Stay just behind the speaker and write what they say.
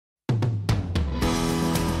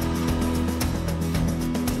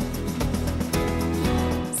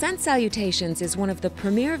Sun Salutations is one of the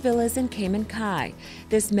premier villas in Cayman Kai.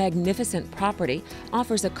 This magnificent property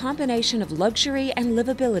offers a combination of luxury and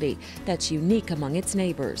livability that's unique among its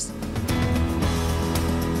neighbors.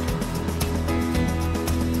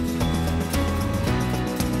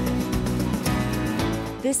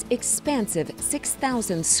 This expansive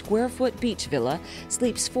 6,000 square foot beach villa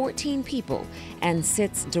sleeps 14 people and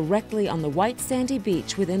sits directly on the white sandy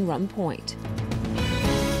beach within Rum Point.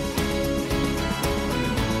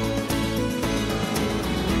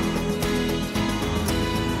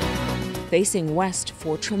 Facing west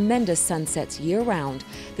for tremendous sunsets year-round,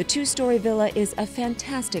 the two-story villa is a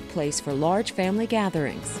fantastic place for large family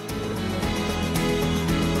gatherings.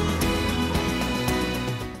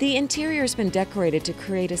 The interior's been decorated to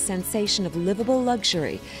create a sensation of livable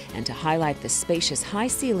luxury and to highlight the spacious high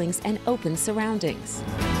ceilings and open surroundings.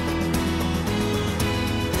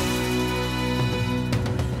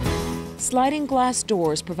 Sliding glass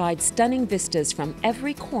doors provide stunning vistas from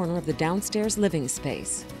every corner of the downstairs living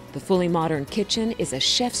space. The fully modern kitchen is a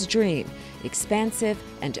chef's dream, expansive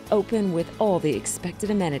and open with all the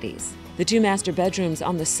expected amenities. The two master bedrooms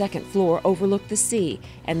on the second floor overlook the sea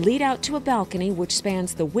and lead out to a balcony which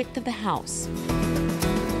spans the width of the house.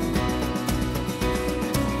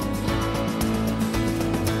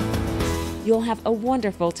 You'll have a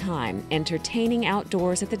wonderful time entertaining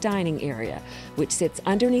outdoors at the dining area, which sits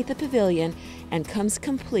underneath the pavilion and comes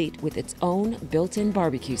complete with its own built-in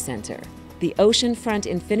barbecue center. The oceanfront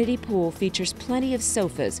infinity pool features plenty of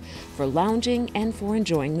sofas for lounging and for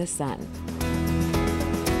enjoying the sun.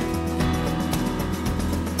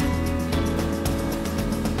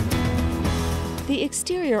 The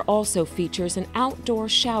exterior also features an outdoor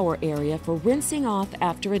shower area for rinsing off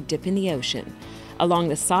after a dip in the ocean. Along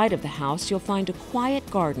the side of the house, you'll find a quiet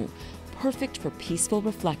garden, perfect for peaceful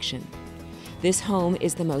reflection. This home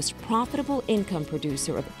is the most profitable income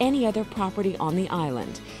producer of any other property on the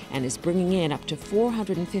island and is bringing in up to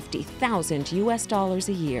 $450,000 US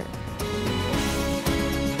a year.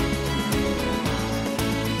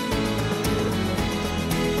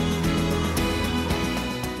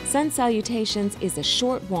 Sun Salutations is a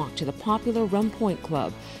short walk to the popular Rum Point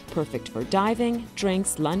Club, perfect for diving,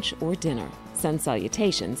 drinks, lunch, or dinner. Sun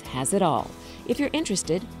Salutations has it all. If you're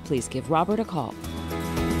interested, please give Robert a call.